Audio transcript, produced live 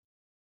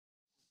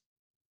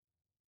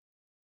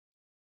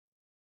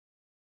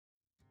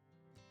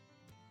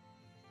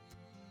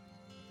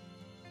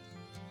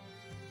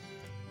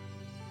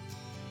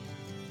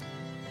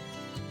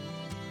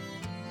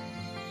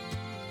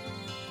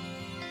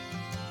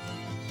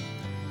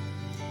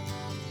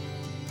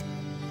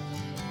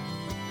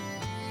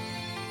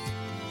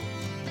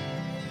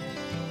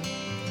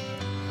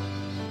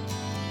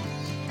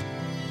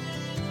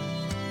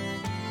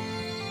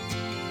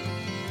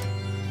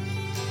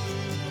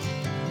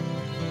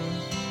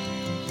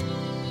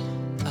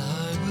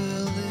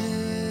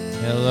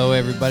Hello,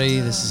 everybody.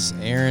 This is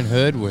Aaron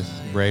Hood with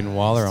Braden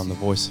Waller on the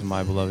Voice of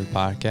My Beloved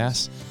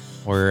podcast.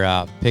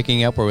 We're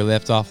picking up where we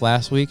left off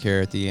last week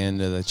here at the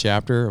end of the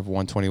chapter of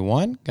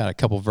 121. Got a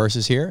couple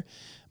verses here.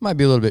 Might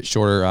be a little bit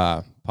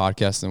shorter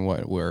podcast than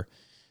what we're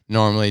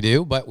normally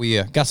do, but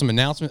we got some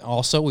announcement.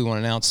 Also, we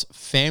want to announce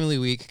Family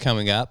Week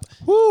coming up.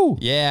 Woo!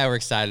 Yeah, we're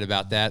excited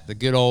about that. The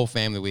good old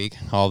Family Week.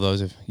 All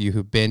those of you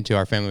who've been to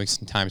our Family Weeks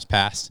in times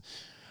past,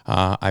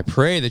 I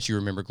pray that you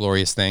remember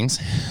glorious things.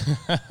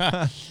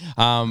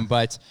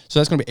 But so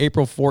that's going to be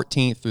April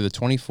 14th through the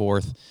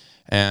 24th.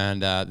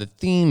 And the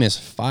theme is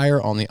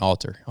Fire on the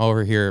Altar.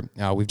 Over here,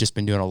 we've just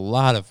been doing a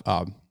lot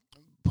of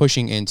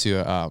pushing into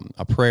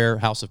a prayer,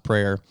 house of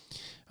prayer,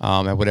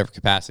 at whatever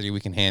capacity we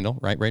can handle.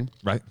 Right, Braden?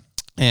 Right.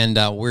 And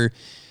we're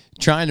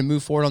trying to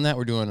move forward on that.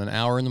 We're doing an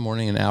hour in the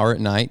morning, an hour at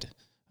night.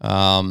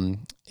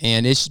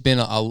 And it's been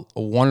a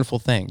wonderful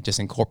thing, just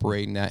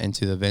incorporating that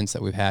into the events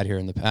that we've had here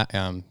in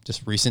the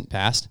just recent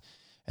past.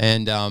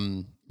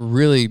 And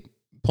really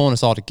pulling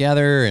us all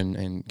together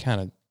and kind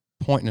of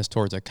pointing us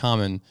towards a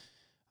common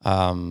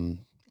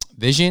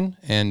vision.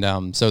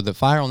 And so the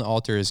Fire on the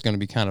Altar is going to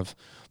be kind of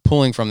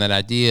pulling from that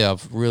idea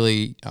of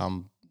really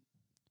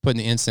putting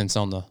the incense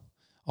on the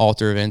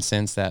altar of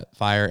incense, that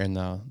fire in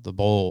the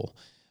bowl,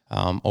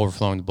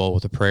 overflowing the bowl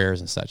with the prayers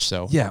and such.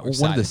 So yeah,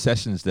 one of the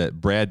sessions that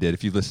Brad did,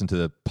 if you listened to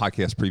the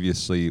podcast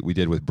previously we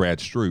did with Brad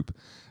Stroop,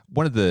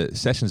 one of the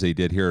sessions they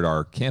did here at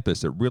our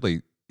campus that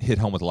really hit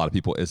home with a lot of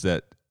people is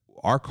that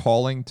our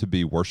calling to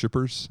be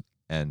worshipers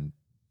and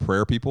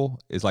prayer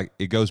people is like,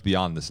 it goes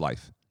beyond this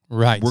life.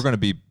 Right. We're going to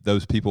be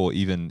those people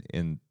even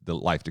in the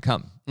life to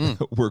come.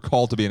 We're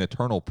called to be an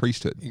eternal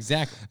priesthood.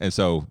 Exactly. And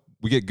so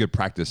we get good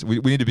practice. We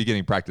need to be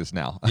getting practice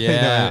now.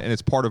 Yeah. And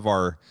it's part of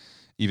our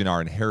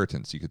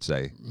inheritance, you could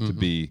say, to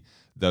be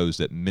those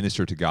that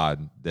minister to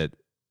God, that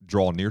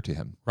draw near to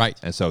Him. Right.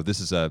 And so this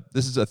is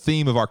a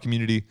theme of our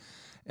community,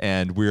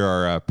 and we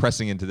are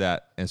pressing into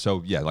that. And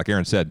so, yeah, like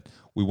Aaron said,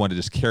 we want to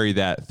just carry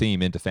that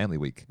theme into Family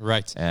Week.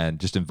 Right. And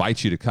just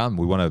invite you to come.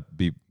 We want to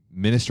be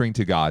ministering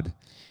to God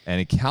and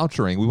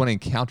encountering. We want to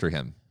encounter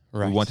Him.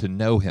 Right. We want to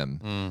know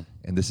Him.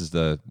 And this is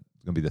going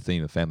to be the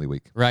theme of Family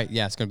Week. Right.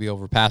 Yeah, it's going to be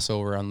over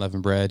Passover,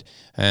 unleavened bread,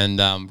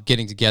 and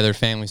getting together,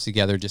 families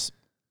together, just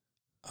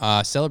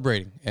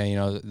celebrating,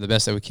 and the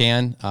best that we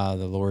can,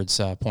 the Lord's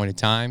appointed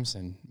times.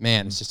 And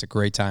man, it's just a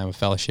great time of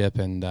fellowship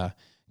and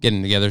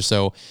getting together.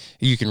 So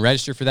you can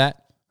register for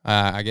that,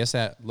 I guess,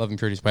 at Love and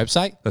Purity's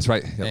website. That's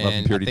right. Yeah,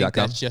 And I think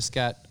that's just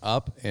got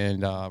up,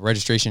 and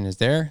registration is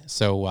there.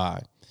 So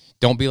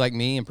don't be like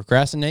me and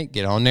procrastinate.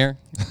 Get on there,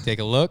 take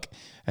a look,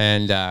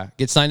 and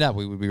get signed up.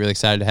 We would be really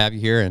excited to have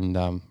you here, and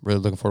really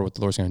looking forward to what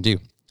the Lord's going to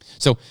do.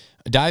 So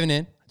diving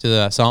in to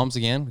the Psalms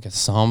again, we got the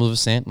Psalms of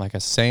Ascent, like I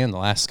was saying, the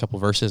last couple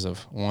verses of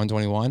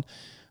 121.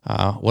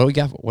 What do we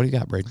got? What do you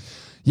got, Braden?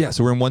 Yeah,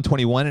 so we're in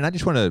 121, and I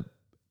just want to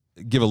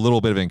give a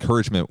little bit of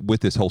encouragement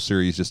with this whole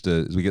series just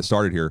as we get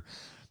started here.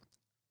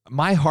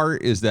 My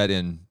heart is that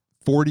in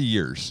 40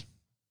 years,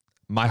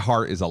 my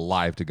heart is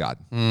alive to God.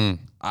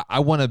 I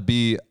want to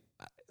be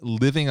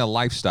living a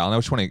lifestyle, and I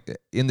just want to,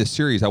 in this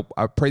series,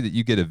 I pray that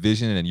you get a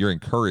vision and you're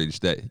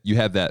encouraged that you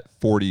have that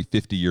 40,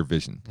 50-year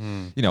vision.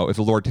 If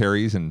the Lord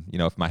tarries and,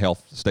 if my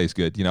health stays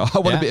good, I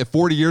want to be at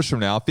 40 years from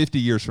now, 50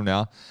 years from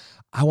now,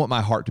 I want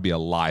my heart to be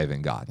alive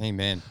in God.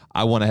 Amen.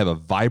 I want to have a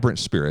vibrant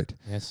spirit.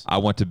 Yes. I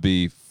want to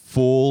be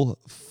full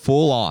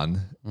on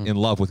in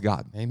love with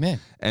God. Amen.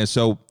 And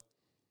so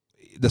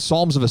the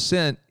Psalms of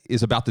Ascent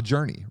is about the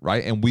journey,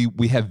 right? And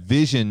we have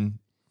vision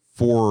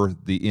for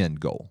the end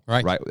goal,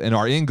 right? And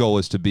our end goal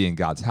is to be in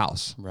God's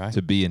house, right,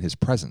 to be in His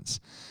presence.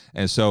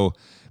 And so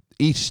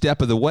each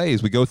step of the way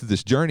as we go through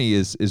this journey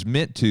is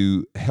meant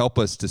to help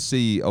us to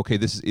see, okay,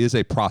 this is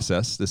a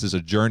process, this is a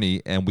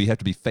journey, and we have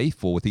to be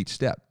faithful with each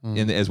step.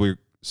 And as we're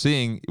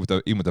seeing,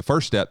 even with the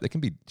first step, there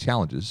can be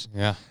challenges.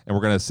 Yeah. And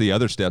we're going to see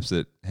other steps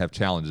that have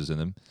challenges in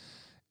them.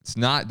 It's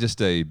not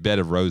just a bed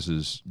of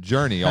roses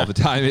journey all the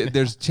time.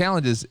 There's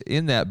challenges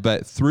in that,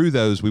 but through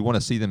those, we want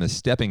to see them as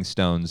stepping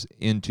stones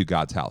into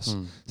God's house.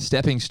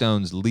 Stepping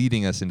stones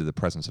leading us into the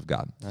presence of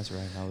God. That's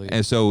right. Hallelujah.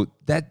 And so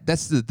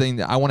that's the thing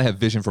that I want to have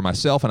vision for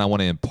myself, and I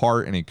want to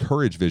impart and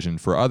encourage vision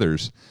for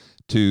others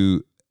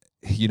to,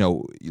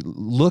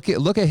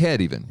 look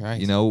ahead even.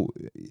 Right.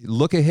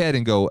 Look ahead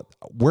and go,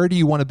 where do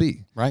you want to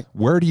be? Right.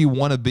 Where do you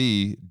want to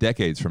be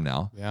decades from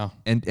now? Yeah.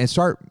 And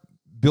start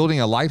building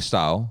a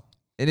lifestyle.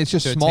 And it's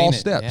just to small attain it.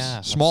 steps, Yeah,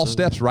 small absolutely.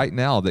 steps right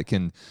now that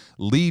can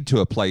lead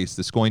to a place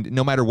that's going to,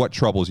 no matter what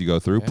troubles you go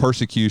through,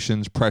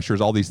 persecutions, pressures,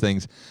 all these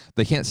things,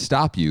 they can't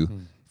stop you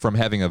from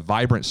having a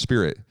vibrant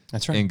spirit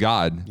That's right. in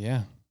God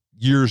Yeah.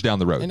 years down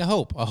the road. And a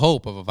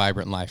hope of a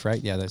vibrant life,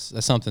 right? Yeah,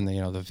 that's something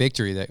that, the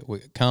victory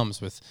that comes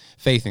with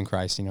faith in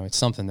Christ, it's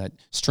something that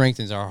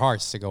strengthens our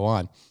hearts to go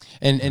on.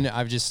 And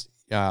I've just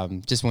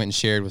went and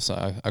shared with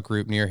a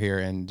group near here,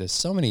 and there's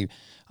so many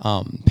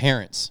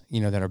parents,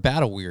 that are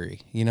battle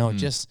weary,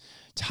 just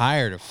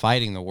tired of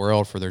fighting the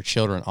world for their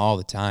children all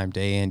the time,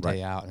 day in,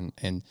 day out.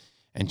 And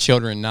and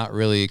children not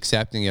really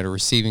accepting it or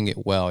receiving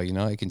it well.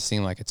 It can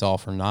seem like it's all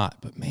for naught,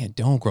 but man,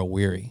 don't grow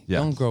weary.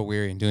 Yes. Don't grow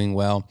weary in doing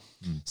well.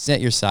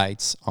 Set your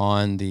sights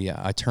on the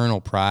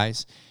eternal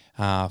prize,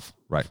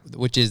 Right.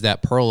 which is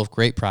that pearl of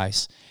great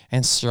price,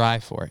 and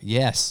strive for it.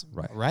 Yes.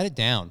 Right. Write it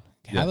down.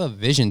 Have a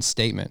vision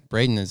statement.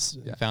 Braden has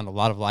found a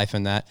lot of life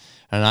in that,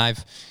 and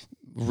I've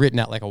written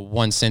out like a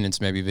one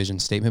sentence maybe vision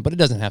statement, but it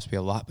doesn't have to be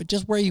a lot. But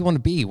just where you want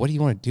to be, what do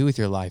you want to do with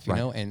your life, you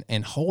know,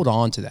 and hold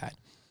on to that,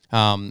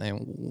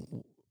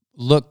 and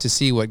look to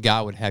see what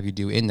God would have you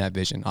do in that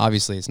vision.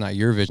 Obviously, it's not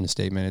your vision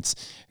statement; it's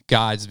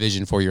God's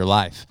vision for your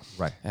life.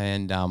 Right.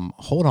 And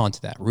hold on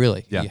to that.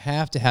 Really, Yeah. you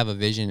have to have a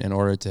vision in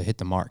order to hit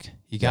the mark.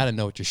 You got to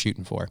know what you're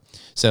shooting for.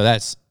 So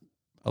that's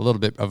a little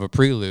bit of a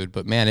prelude,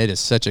 but man, it is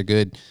such a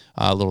good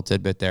little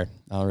tidbit there.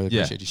 I really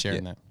appreciate you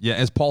sharing that. Yeah,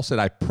 as Paul said,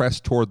 I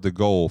press toward the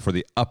goal for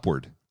the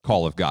upward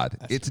call of God.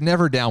 It's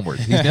never downward.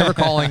 He's never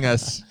calling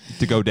us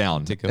to go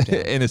down,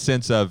 in a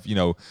sense of,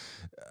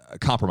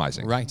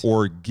 compromising, Right.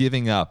 or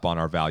giving up on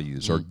our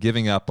values, or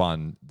giving up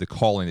on the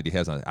calling that he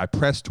has on it. I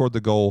press toward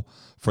the goal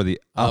for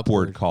the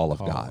upward call of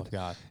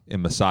God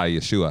in Messiah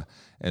Yeshua.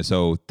 And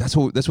so that's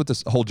what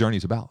this whole journey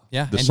is about.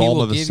 Yeah, the and Psalm he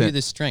will of give Ascent. you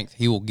the strength.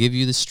 He will give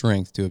you the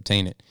strength to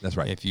obtain it. That's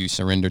right. If you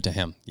surrender to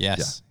him.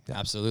 Yes,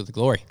 absolutely.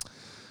 Glory.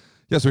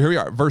 Yeah, so here we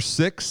are. Verse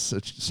 6,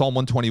 Psalm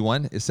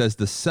 121, it says,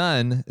 the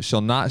sun shall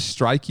not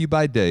strike you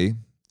by day,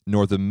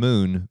 nor the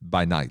moon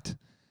by night.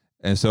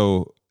 And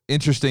so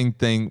interesting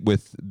thing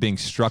with being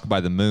struck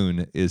by the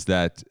moon is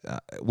that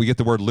we get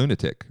the word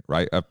lunatic,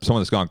 right?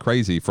 Someone that's gone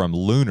crazy from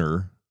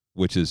lunar,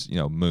 which is,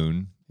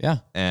 moon. Yeah.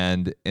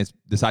 And it's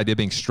this idea of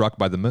being struck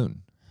by the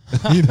moon,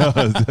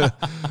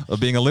 of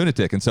being a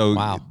lunatic. And so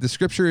the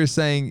scripture is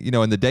saying,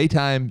 in the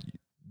daytime,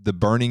 the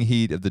burning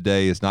heat of the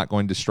day is not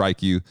going to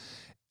strike you,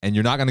 and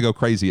you're not going to go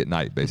crazy at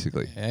night,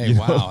 basically. Hey,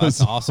 wow,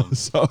 that's awesome.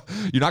 So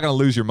you're not going to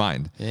lose your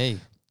mind. Hey.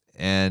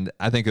 And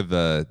I think of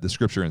the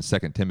scripture in 2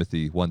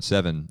 Timothy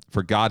 1:7,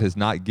 for God has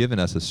not given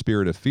us a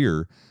spirit of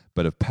fear,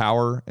 but of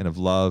power and of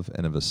love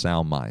and of a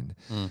sound mind.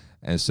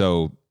 And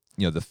so,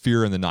 the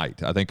fear in the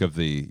night. I think of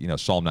the,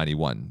 Psalm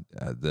 91,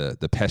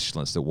 the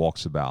pestilence that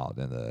walks about,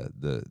 and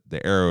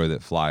the arrow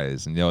that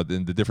flies, and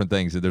the different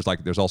things.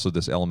 There's also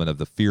this element of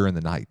the fear in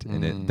the night,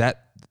 and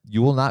that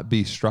you will not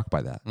be struck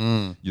by that.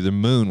 The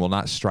moon will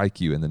not strike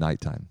you in the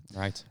nighttime.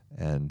 Right.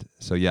 And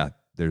so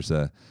there's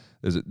a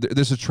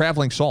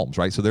traveling psalms,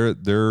 right? So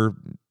they're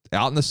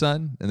out in the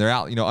sun, and they're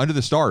out, under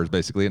the stars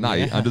basically at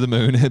night, under the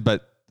moon,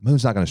 but the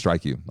moon's not going to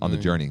strike you on the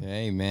journey.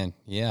 Amen.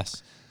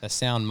 Yes, a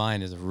sound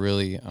mind is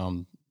really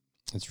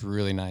it's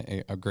really not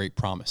a great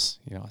promise.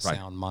 A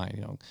sound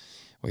mind.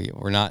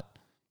 We're not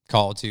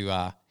called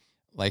to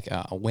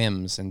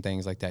whims and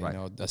things like that. Right.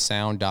 A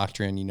sound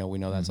doctrine. We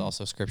know that's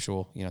also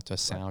scriptural. To a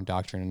sound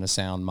doctrine and a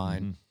sound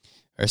mind.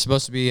 We're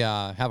supposed to be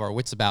have our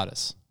wits about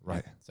us.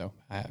 Right. So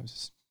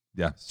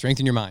Yeah.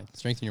 Strengthen your mind.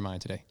 Strengthen your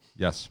mind today.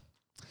 Yes.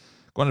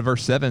 Going to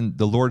verse 7,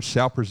 the Lord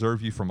shall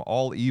preserve you from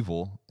all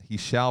evil. He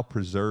shall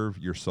preserve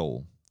your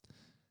soul.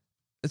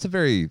 It's a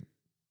very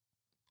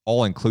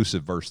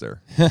all-inclusive verse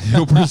there.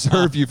 He'll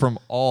preserve you from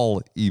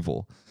all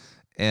evil.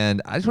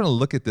 And I just want to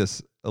look at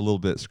this a little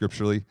bit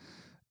scripturally.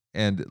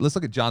 And let's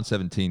look at John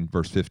 17,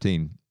 verse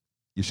 15.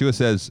 Yeshua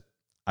says,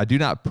 I do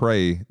not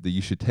pray that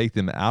you should take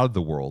them out of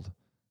the world,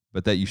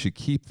 but that you should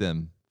keep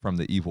them from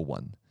the evil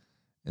one.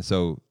 And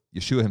so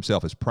Yeshua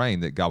himself is praying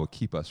that God would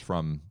keep us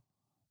from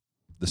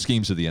the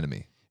schemes of the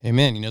enemy.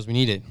 Amen. He knows we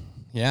need it.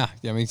 Yeah.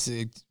 I mean,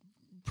 it's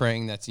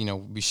praying that's,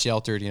 be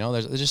sheltered.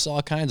 There's just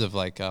all kinds of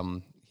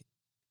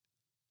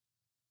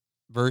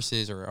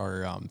verses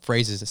or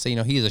phrases that say,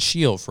 he is a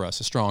shield for us,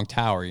 a strong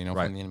tower,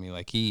 from the enemy.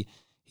 Like he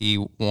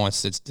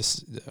wants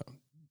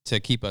to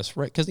keep us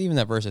right. Because even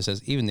that verse that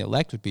says, even the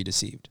elect would be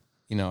deceived,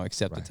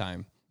 except the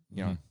time,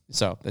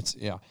 So that's,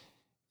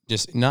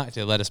 just not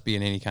to let us be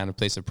in any kind of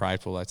place of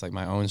prideful. That's like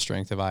my own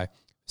strength. Have I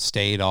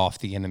stayed off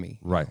the enemy?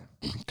 Right.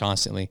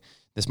 Constantly.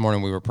 This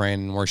morning we were praying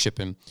and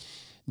worshiping,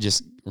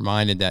 just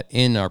reminded that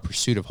in our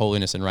pursuit of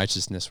holiness and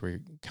righteousness, we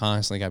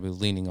constantly got to be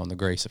leaning on the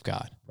grace of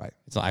God. Right.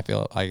 I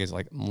feel like it's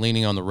like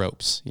leaning on the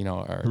ropes,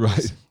 or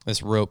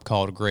this rope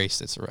called grace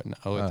that's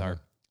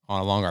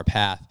along our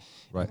path.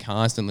 Right.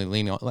 Constantly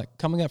leaning on, like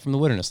coming up from the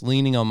wilderness,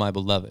 leaning on my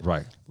beloved.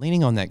 Right.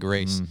 Leaning on that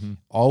grace,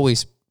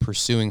 always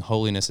pursuing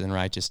holiness and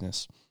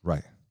righteousness.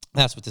 Right.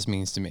 That's what this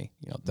means to me.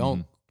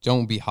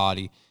 Don't be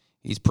haughty.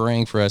 He's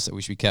praying for us that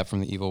we should be kept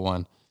from the evil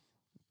one.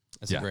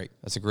 That's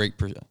a great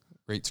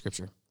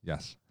scripture.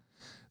 Yes.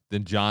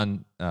 Then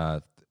John,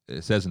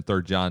 it says in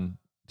 3 John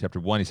chapter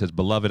 1, he says,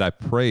 Beloved, I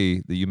pray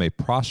that you may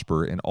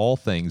prosper in all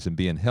things and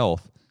be in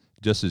health,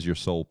 just as your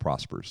soul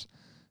prospers.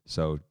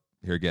 So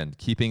here again,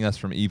 keeping us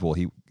from evil.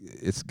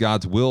 It's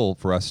God's will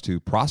for us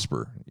to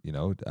prosper.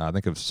 I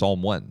think of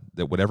Psalm 1,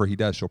 that whatever he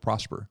does shall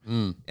prosper.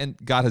 And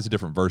God has a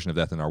different version of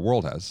that than our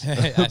world has.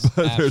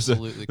 But there's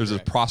a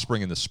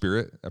prospering in the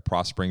spirit, a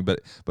prospering,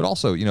 but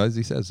also, as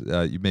he says,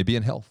 you may be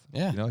in health.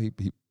 Yeah.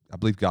 I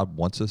believe God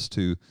wants us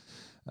to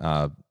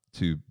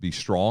be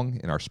strong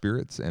in our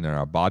spirits and in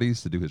our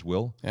bodies to do his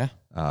will. Yeah.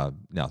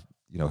 Now,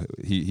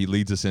 he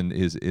leads us in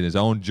his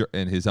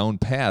own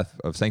path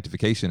of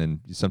sanctification, and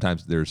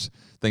sometimes there's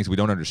things we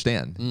don't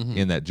understand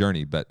in that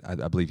journey. But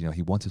I believe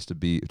he wants us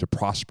to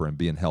prosper and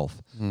be in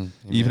health,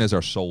 even as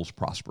our souls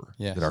prosper.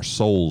 Yes. That our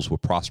souls will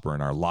prosper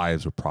and our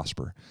lives will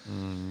prosper.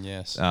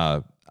 Yes.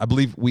 I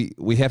believe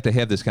we have to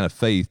have this kind of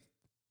faith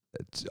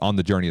on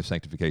the journey of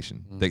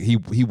sanctification. That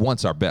he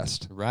wants our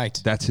best. Right.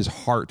 That's his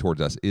heart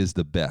towards us, is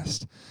the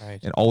best. Right.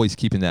 And always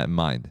keeping that in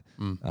mind.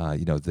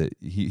 That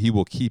he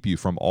will keep you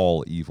from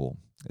all evil,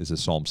 as the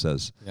psalm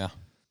says. Yeah.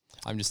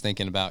 I'm just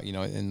thinking about,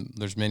 and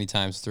there's many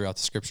times throughout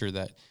the scripture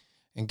that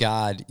in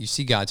God, you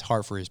see God's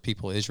heart for his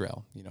people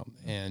Israel,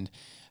 and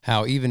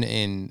how even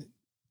in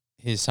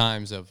his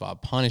times of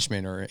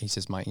punishment, or he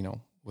says,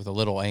 with a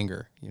little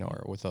anger,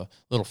 or with a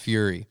little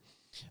fury,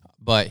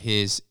 but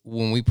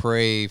when we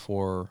pray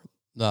for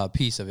the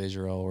peace of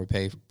Israel, or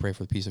pray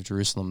for the peace of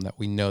Jerusalem, that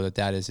we know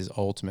that is his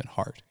ultimate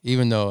heart.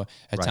 Even though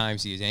at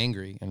times he is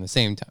angry, and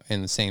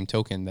in the same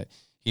token that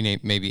he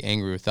may be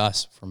angry with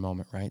us for a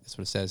moment, right? That's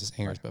what it says. His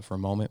anger is but for a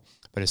moment,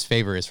 but his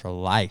favor is for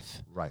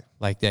life. Right.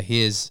 Like that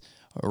his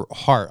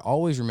heart,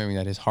 always remembering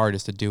that his heart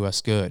is to do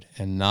us good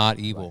and not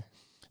evil.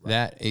 Right.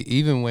 That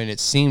even when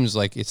it seems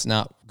like it's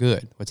not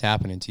good, what's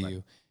happening to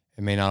you,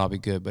 it may not all be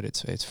good, but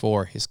it's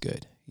for his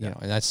good.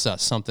 And that's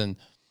something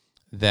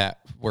that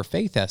where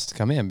faith has to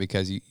come in,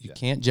 because you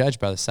can't judge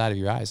by the side of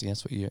your eyes. And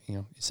that's what it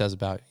says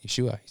about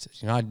Yeshua. He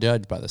says, you're not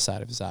judged by the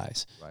side of his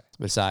eyes, but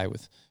his eye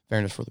with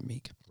fairness for the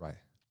meek. Right.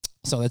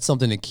 So that's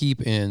something to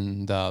keep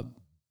in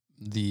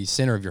the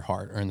center of your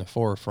heart, or in the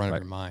forefront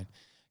of your mind.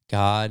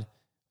 God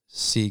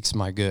seeks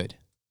my good.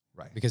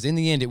 Right. Because in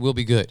the end, it will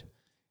be good.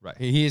 Right.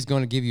 He is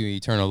going to give you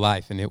eternal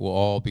life, and it will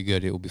all be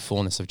good. It will be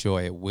fullness of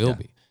joy. It will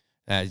be.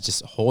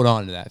 Just hold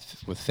on to that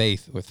with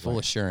faith, with full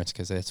assurance,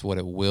 because that's what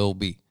it will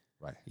be.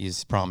 Right.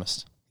 He's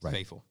promised. He's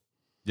faithful.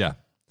 Yeah.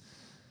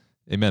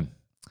 Amen.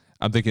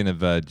 I'm thinking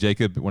of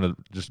Jacob. I want to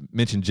just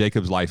mention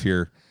Jacob's life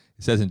here.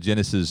 It says in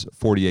Genesis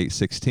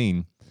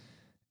 48:16,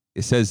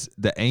 it says,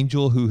 the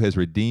angel who has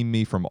redeemed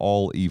me from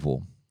all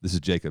evil. This is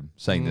Jacob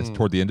saying this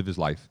toward the end of his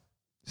life.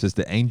 It says,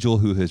 the angel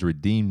who has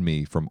redeemed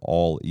me from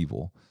all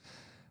evil.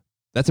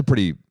 That's a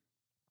pretty,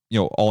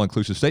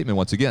 all-inclusive statement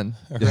once again.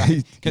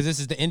 Because this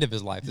is the end of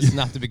his life. This is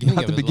not the beginning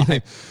of his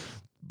life.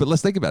 But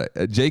let's think about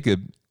it.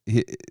 Jacob,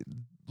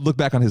 look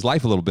back on his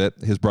life a little bit.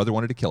 His brother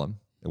wanted to kill him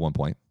at one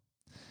point.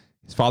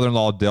 His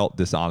father-in-law dealt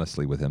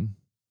dishonestly with him.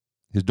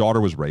 His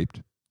daughter was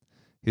raped.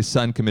 His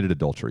son committed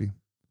adultery.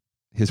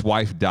 His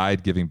wife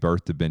died giving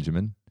birth to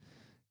Benjamin.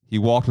 He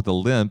walked with a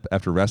limp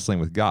after wrestling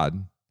with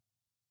God.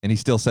 And he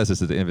still says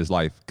this at the end of his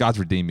life, God's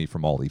redeemed me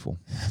from all evil.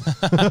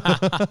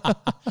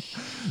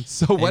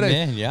 So what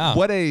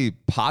a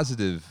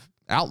positive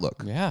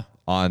outlook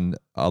on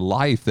a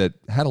life that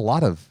had a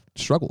lot of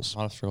struggles. A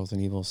lot of struggles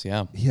and evils,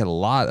 yeah. He had a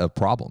lot of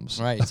problems.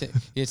 Right.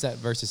 It's that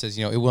verse that says,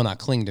 it will not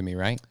cling to me,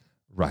 right?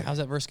 Right. How's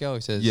that verse go?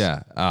 It says,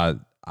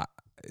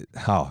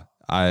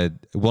 I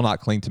will not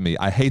cling to me.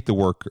 I hate the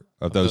work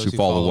of those who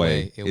fall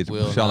away. It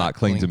shall not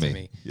cling to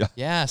me.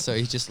 Yeah. So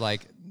he's just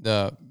like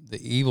the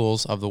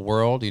evils of the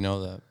world,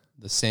 the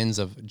sins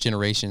of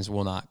generations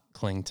will not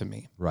cling to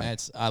me.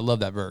 Right. I love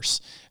that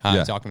verse.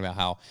 Talking about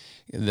how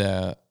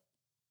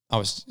I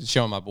was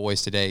showing my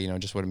boys today,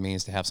 just what it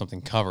means to have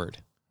something covered.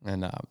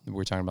 And we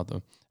were talking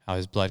about how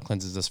his blood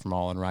cleanses us from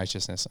all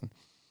unrighteousness.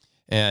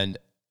 And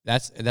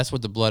that's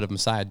what the blood of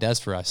Messiah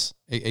does for us.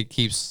 It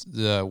keeps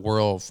the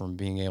world from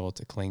being able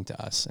to cling to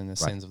us and the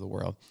sins of the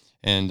world.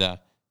 And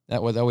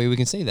that way we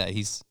can say that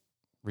he's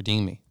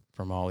redeemed me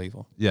from all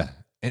evil. Yeah.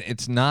 And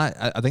it's not,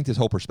 I think this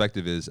whole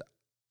perspective is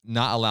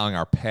not allowing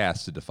our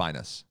past to define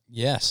us.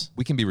 Yes.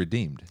 We can be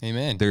redeemed.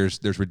 Amen.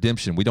 There's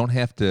redemption. We don't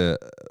have to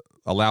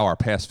allow our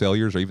past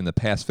failures or even the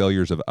past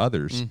failures of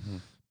others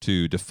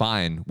to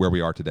define where we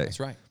are today. That's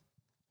right.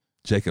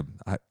 Jacob,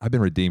 I've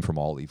been redeemed from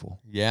all evil.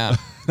 Yeah.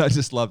 I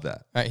just love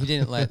that. Right. He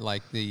didn't let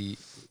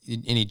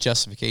any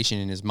justification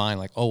in his mind,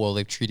 like, oh, well,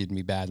 they've treated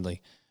me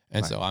badly.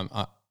 And so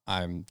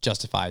I'm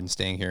justified in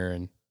staying here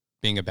and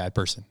being a bad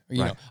person.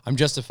 I'm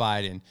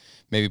justified in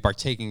maybe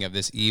partaking of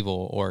this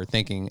evil or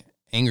thinking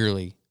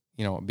angrily,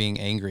 being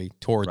angry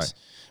towards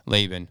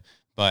Laban,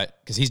 but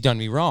because he's done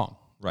me wrong.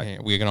 Right.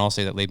 And we can all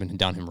say that Laban had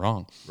done him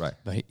wrong. Right.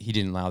 But he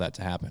didn't allow that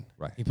to happen.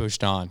 Right. He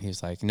pushed on.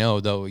 He's like, no,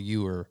 though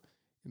you were,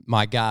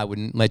 my God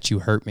wouldn't let you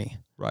hurt me.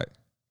 Right.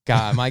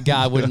 God, my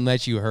God wouldn't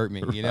let you hurt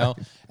me,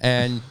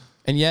 And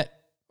yet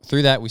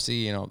through that we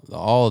see,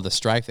 all of the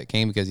strife that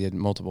came because he had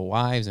multiple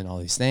wives and all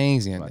these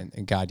things,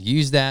 and God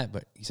used that,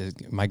 but he says,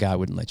 my God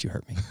wouldn't let you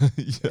hurt me.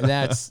 And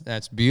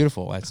that's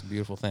beautiful. That's a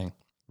beautiful thing.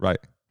 Right.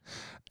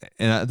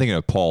 And I'm thinking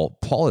of Paul.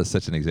 Paul is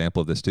such an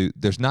example of this too.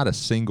 There's not a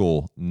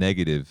single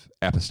negative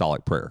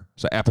apostolic prayer.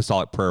 So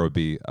apostolic prayer would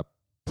be a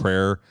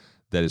prayer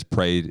that is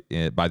prayed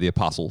by the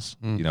apostles,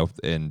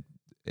 in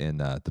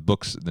the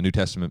books, the New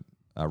Testament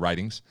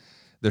writings.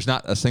 There's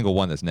not a single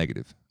one that's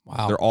negative.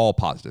 Wow. They're all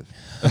positive.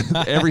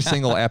 Every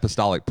single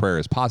apostolic prayer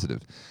is positive.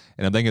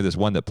 And I'm thinking of this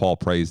one that Paul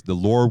prays, the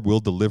Lord will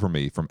deliver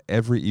me from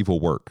every evil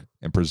work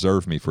and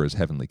preserve me for his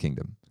heavenly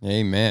kingdom.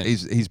 Amen.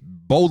 He's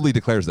boldly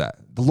declares that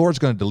the Lord's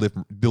going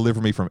to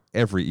deliver me from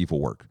every evil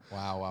work.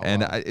 Wow.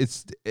 And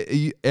it's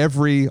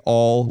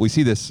we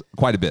see this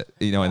quite a bit,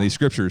 in these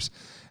scriptures,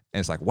 and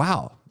it's like,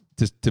 wow,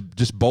 to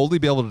just boldly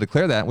be able to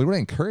declare that. And we want to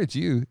encourage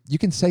you. You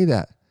can say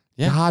that.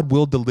 Yeah. God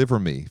will deliver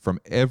me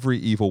from every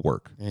evil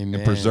work. Amen.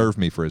 And preserve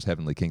me for his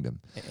heavenly kingdom.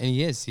 And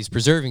he is. He's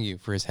preserving you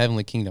for his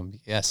heavenly kingdom.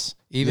 Yes.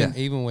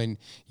 Even when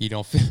you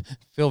don't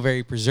feel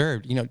very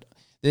preserved.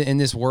 In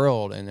this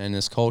world and in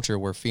this culture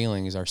where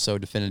feelings are so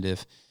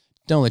definitive,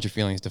 don't let your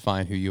feelings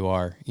define who you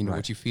are. Right.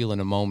 What you feel in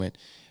a moment,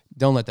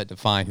 don't let that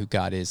define who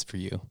God is for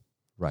you.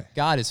 Right.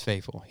 God is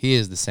faithful. He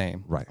is the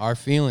same. Right. Our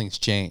feelings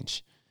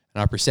change,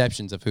 and our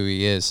perceptions of who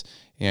he is,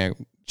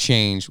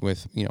 change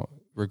with,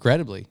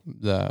 regrettably,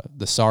 the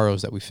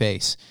sorrows that we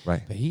face.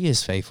 Right. But he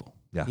is faithful.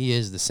 Yeah. He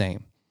is the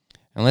same.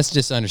 And let's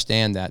just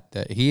understand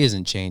that he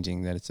isn't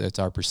changing, that it's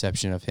our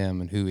perception of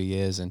him and who he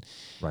is. And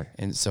right.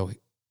 And so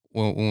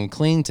when we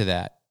cling to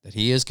that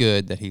he is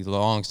good, that he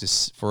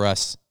longs for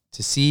us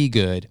to see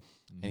good,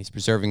 and he's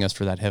preserving us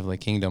for that heavenly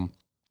kingdom,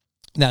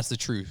 that's the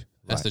truth.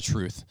 That's the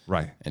truth.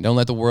 Right. And don't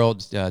let the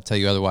world tell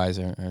you otherwise,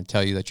 or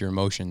tell you that your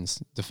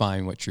emotions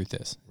define what truth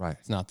is. Right.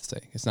 It's not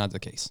It's not the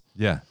case.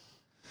 Yeah.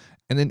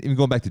 And then even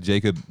going back to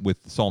Jacob with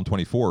Psalm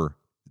 24,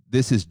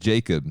 this is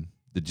Jacob,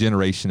 the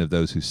generation of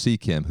those who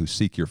seek him, who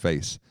seek your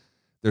face.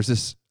 There's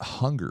this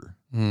hunger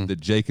that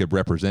Jacob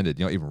represented,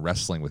 even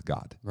wrestling with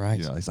God. Right.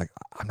 He's like,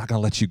 I'm not going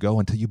to let you go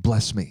until you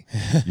bless me.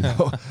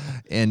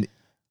 And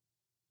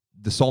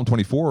the Psalm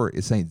 24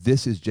 is saying,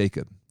 this is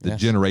Jacob, the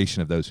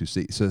generation of those who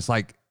seek. So it's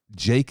like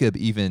Jacob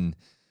even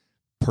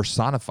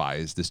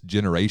personifies this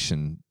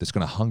generation that's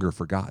going to hunger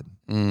for God.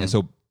 And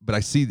so, but I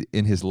see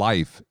in his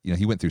life,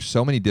 he went through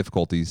so many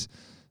difficulties,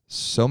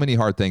 so many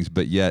hard things,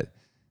 but yet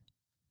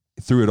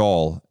through it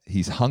all,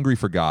 he's hungry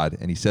for God,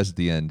 and he says at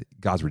the end,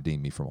 God's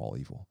redeemed me from all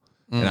evil.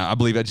 And I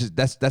believe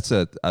that's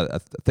a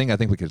thing I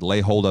think we could lay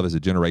hold of as a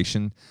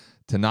generation,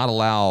 to not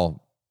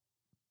allow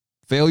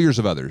failures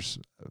of others,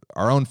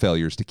 our own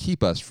failures, to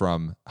keep us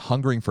from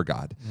hungering for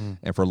God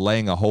and for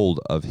laying a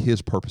hold of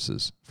his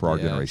purposes for our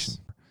generation.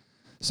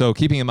 So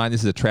keeping in mind,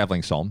 this is a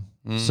traveling psalm.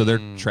 So they're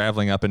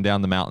traveling up and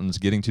down the mountains,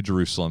 getting to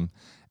Jerusalem,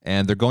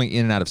 and they're going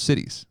in and out of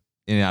cities,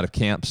 in and out of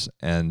camps.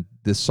 And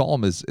this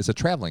psalm is a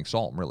traveling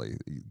psalm, really.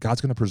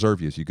 God's going to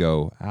preserve you as you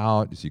go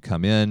out, as you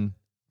come in,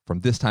 from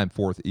this time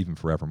forth, even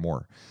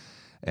forevermore.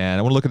 And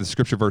I want to look at the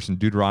scripture verse in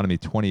Deuteronomy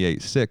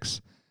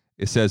 28:6.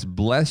 It says,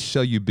 blessed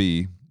shall you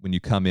be when you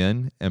come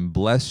in, and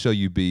blessed shall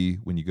you be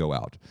when you go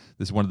out.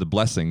 This is one of the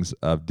blessings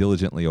of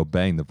diligently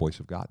obeying the voice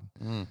of God,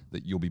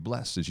 that you'll be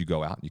blessed as you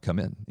go out and you come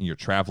in, and you're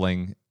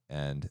traveling.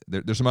 And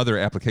there's some other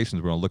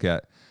applications we're going to look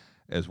at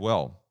as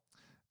well.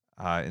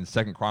 In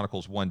 2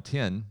 Chronicles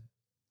 1:10,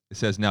 it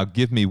says, now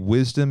give me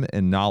wisdom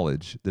and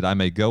knowledge, that I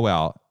may go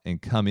out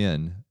and come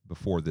in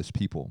before this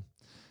people.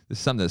 This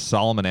is something that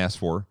Solomon asked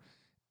for.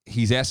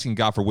 He's asking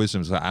God for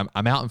wisdom. So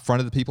I'm out in front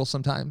of the people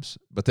sometimes,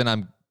 but then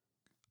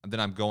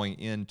I'm going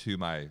into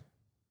my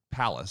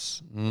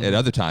palace at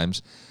other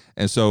times.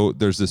 And so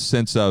there's this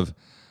sense of,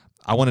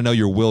 I want to know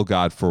your will,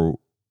 God, for,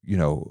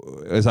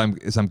 as I'm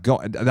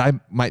going, I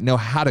might know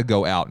how to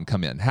go out and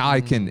come in. How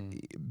I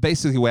can,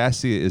 basically the way I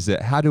see it is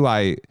that, how do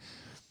I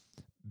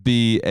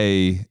be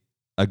a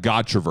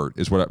God-trovert,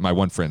 is what my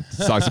one friend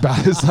talks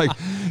about. It's like,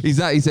 he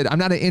said, I'm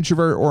not an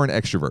introvert or an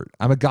extrovert.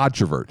 I'm a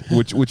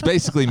God-trovert, which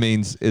basically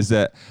means is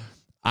that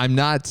I'm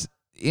not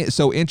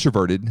so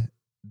introverted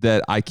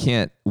that I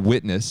can't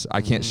witness,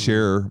 I can't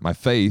share my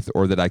faith,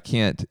 or that I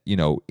can't,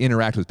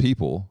 interact with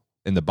people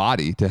in the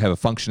body to have a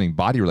functioning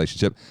body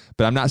relationship,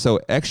 but I'm not so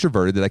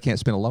extroverted that I can't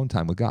spend alone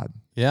time with God.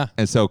 Yeah.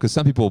 And so, because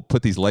some people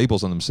put these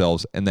labels on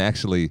themselves, and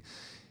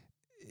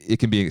it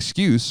can be an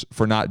excuse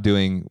for not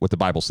doing what the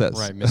Bible says.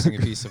 Right, missing a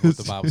piece of what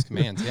the Bible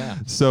commands, yeah.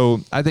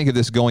 So I think of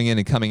this going in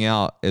and coming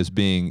out as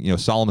being,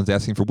 Solomon's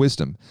asking for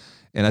wisdom.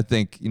 And I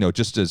think,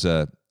 just as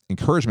a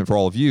encouragement for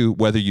all of you,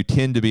 whether you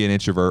tend to be an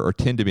introvert or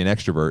tend to be an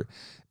extrovert,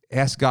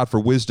 ask God for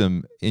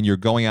wisdom in your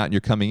going out and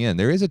your coming in.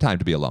 There is a time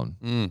to be alone.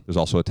 There's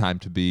also a time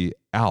to be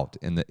out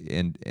and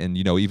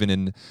even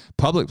in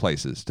public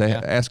places,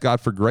 to ask God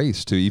for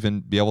grace to even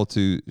be able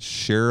to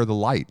share the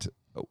light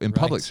in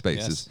public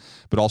spaces,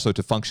 but also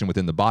to function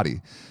within the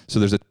body. So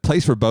there's a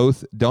place for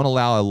both. Don't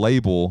allow a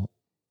label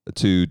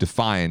to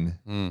define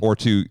or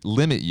to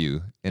limit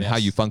you in how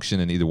you function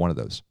in either one of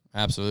those.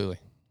 Absolutely.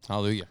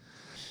 Hallelujah.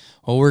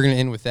 Well, we're going to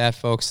end with that,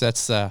 folks.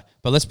 But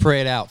let's pray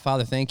it out.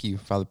 Father, thank you.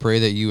 Father, pray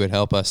that you would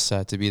help us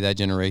to be that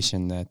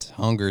generation that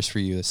hungers for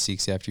you, that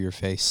seeks after your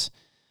face.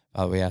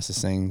 Father, we ask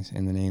these things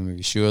in the name of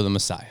Yeshua the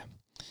Messiah.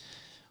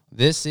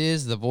 This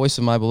is the Voice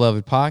of My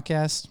Beloved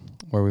podcast,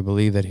 where we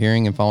believe that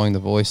hearing and following the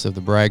voice of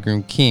the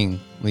bridegroom king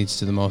leads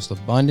to the most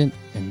abundant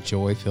and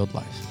joy-filled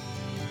life.